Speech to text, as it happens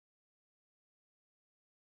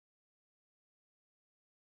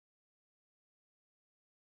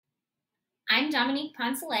I'm Dominique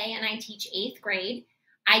PONCELET, and I teach 8th grade.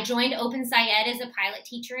 I joined OpenSciEd as a pilot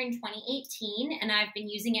teacher in 2018, and I've been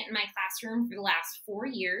using it in my classroom for the last 4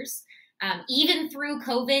 years, even through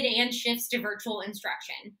COVID and shifts to virtual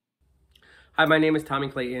instruction. Hi, my name is Tommy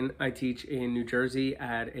Clayton. I teach in New Jersey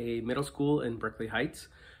at a middle school in Berkeley Heights.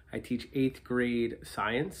 I teach 8th grade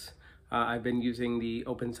science. I've been using the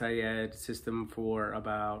OpenSciEd system for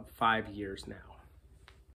about 5 years now.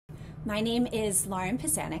 My name is Lauren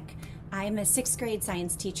PASANEK. I'm a 6th grade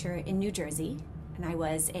science teacher in New Jersey, and I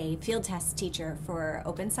was a field test teacher for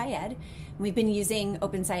OpenSciEd. We've been using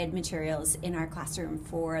OpenSciEd materials in our classroom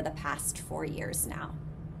for the past 4 years now.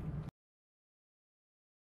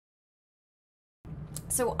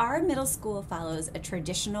 So our middle school follows a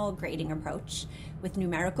traditional grading approach with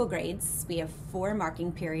numerical grades. We have 4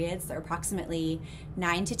 marking periods. They're approximately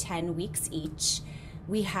 9 to 10 weeks each.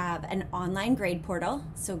 We have an online grade portal,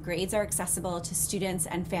 so grades are accessible to students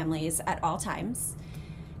and families at all times.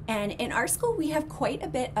 And in our school, we have quite a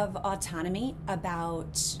bit of autonomy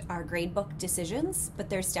about our gradebook decisions, but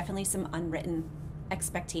there's definitely some unwritten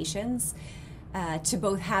expectations to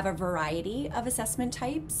both have a variety of assessment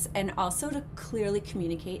types and also to clearly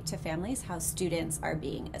communicate to families how students are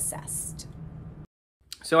being assessed.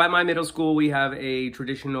 So at my middle school, we have a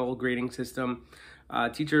traditional grading system.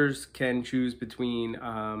 Teachers can choose between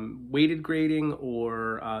weighted grading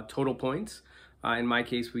or total points. In my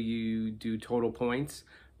case, we do total points.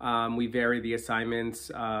 We vary the assignments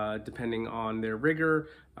depending on their rigor.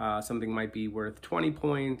 Something might be worth 20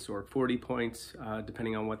 points or 40 points,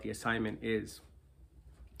 depending on what the assignment is.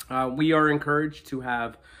 We are encouraged to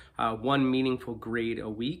have 1 meaningful grade a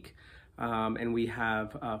week. And we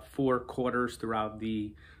have 4 quarters throughout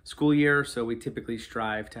the school year, so we typically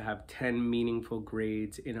strive to have 10 meaningful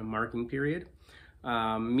grades in a marking period.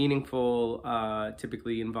 Meaningful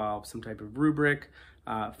typically involves some type of rubric,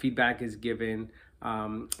 feedback is given,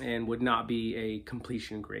 and would not be a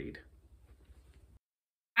completion grade.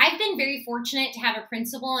 I've been very fortunate to have a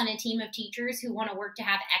principal and a team of teachers who want to work to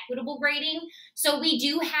have equitable grading. So we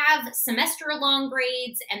do have semester-long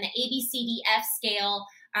grades and the ABCDF scale,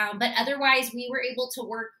 but otherwise we were able to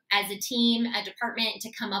work as a team, a department,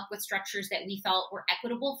 to come up with structures that we felt were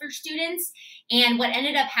equitable for students. And what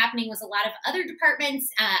ended up happening was a lot of other departments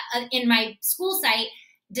in my school site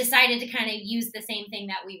decided to kind of use the same thing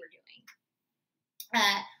that we were doing.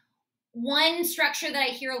 One structure that I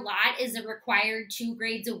hear a lot is a required 2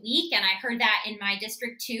 grades a week, and I heard that in my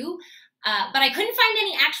district too. But I couldn't find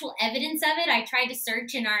any actual evidence of it. I tried to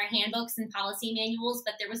search in our handbooks and policy manuals,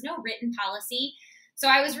 but there was no written policy. So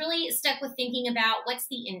I was really stuck with thinking about what's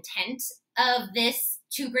the intent of this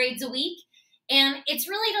 2 grades a week. And it's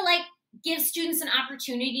really to give students an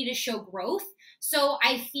opportunity to show growth. So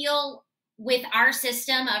I feel with our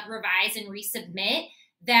system of revise and resubmit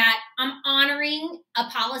that I'm honoring a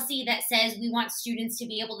policy that says we want students to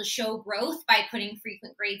be able to show growth by putting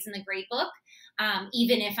frequent grades in the grade book,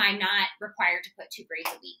 even if I'm not required to put 2 grades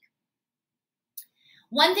a week.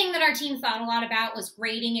 One thing that our team thought a lot about was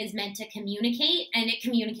grading is meant to communicate, and it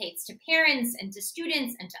communicates to parents and to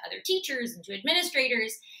students and to other teachers and to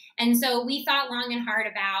administrators. And so we thought long and hard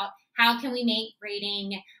about how can we make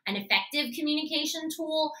grading an effective communication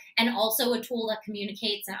tool and also a tool that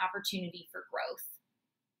communicates an opportunity for growth.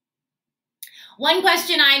 One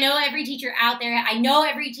question I know every teacher out there, I know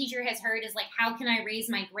every teacher has heard is how can I raise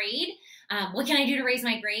my grade? What can I do to raise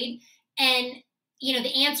my grade? And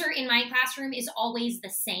the answer in my classroom is always the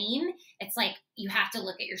same. It's you have to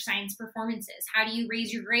look at your science performances. How do you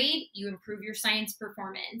raise your grade? You improve your science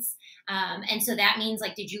performance. And so that means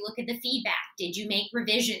did you look at the feedback? Did you make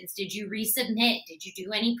revisions? Did you resubmit? Did you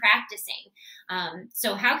do any practicing?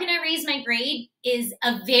 So how can I raise my grade is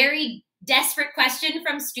a very desperate question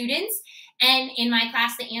from students. And in my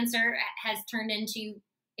class, the answer has turned into,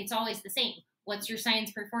 it's always the same. What's your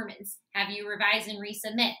science performance? Have you revised and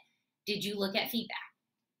resubmit? Did you look at feedback?